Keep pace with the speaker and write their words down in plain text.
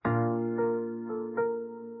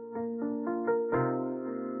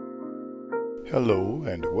Hello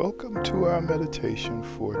and welcome to our meditation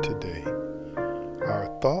for today. Our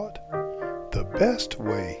thought, the best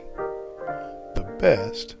way. The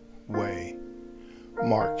best way.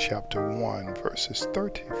 Mark chapter 1 verses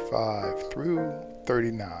 35 through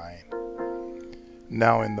 39.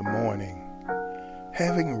 Now in the morning,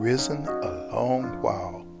 having risen a long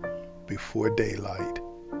while before daylight,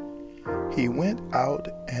 he went out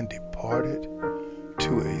and departed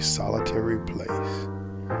to a solitary place.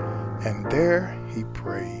 And there he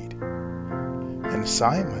prayed. And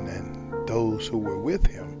Simon and those who were with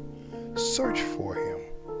him searched for him.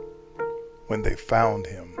 When they found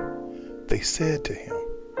him, they said to him,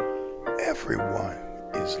 "Everyone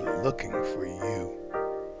is looking for you."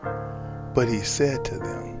 But he said to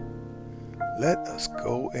them, "Let us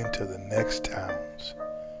go into the next towns,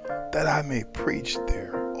 that I may preach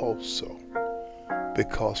there also,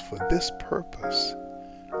 because for this purpose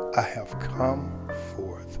I have come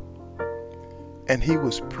forth." And he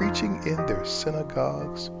was preaching in their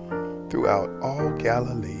synagogues throughout all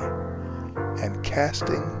Galilee and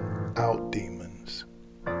casting out demons.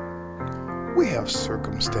 We have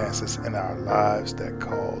circumstances in our lives that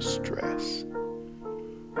cause stress.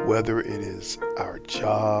 Whether it is our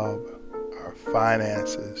job, our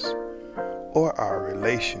finances, or our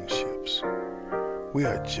relationships, we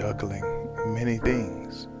are juggling many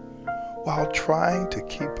things while trying to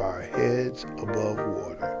keep our heads above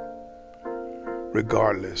water.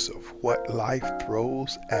 Regardless of what life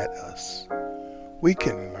throws at us, we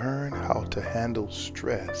can learn how to handle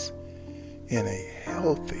stress in a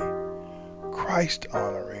healthy,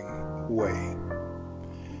 Christ-honoring way.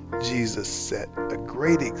 Jesus set a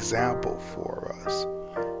great example for us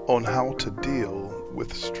on how to deal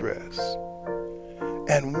with stress.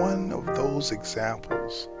 And one of those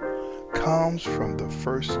examples comes from the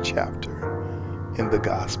first chapter in the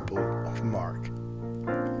Gospel of Mark.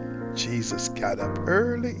 Jesus got up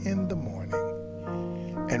early in the morning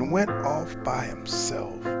and went off by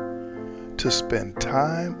himself to spend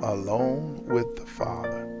time alone with the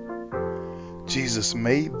Father. Jesus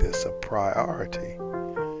made this a priority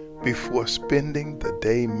before spending the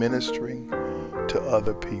day ministering to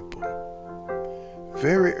other people.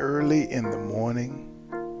 Very early in the morning,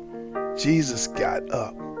 Jesus got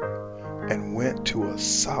up and went to a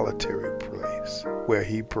solitary place where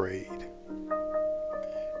he prayed.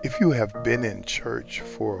 If you have been in church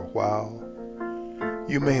for a while,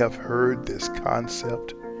 you may have heard this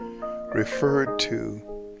concept referred to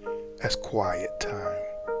as quiet time.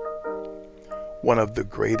 One of the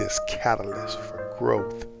greatest catalysts for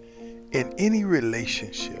growth in any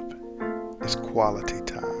relationship is quality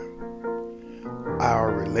time. Our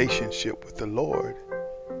relationship with the Lord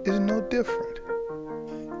is no different.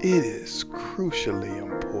 It is crucially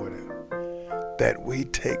important that we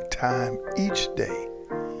take time each day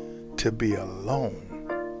to be alone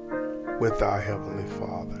with our Heavenly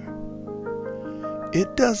Father.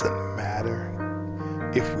 It doesn't matter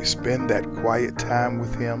if we spend that quiet time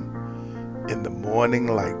with Him in the morning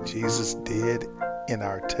like Jesus did in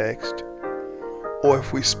our text, or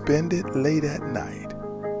if we spend it late at night,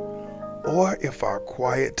 or if our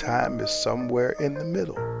quiet time is somewhere in the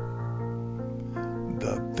middle.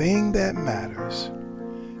 The thing that matters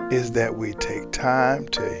is that we take time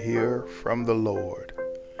to hear from the Lord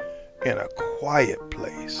in a quiet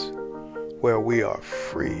place where we are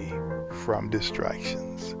free from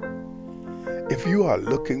distractions. If you are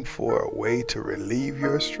looking for a way to relieve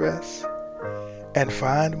your stress and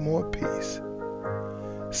find more peace,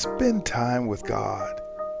 spend time with God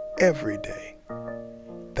every day.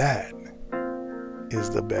 That is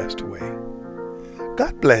the best way.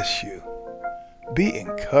 God bless you. Be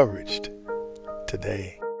encouraged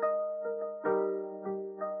today.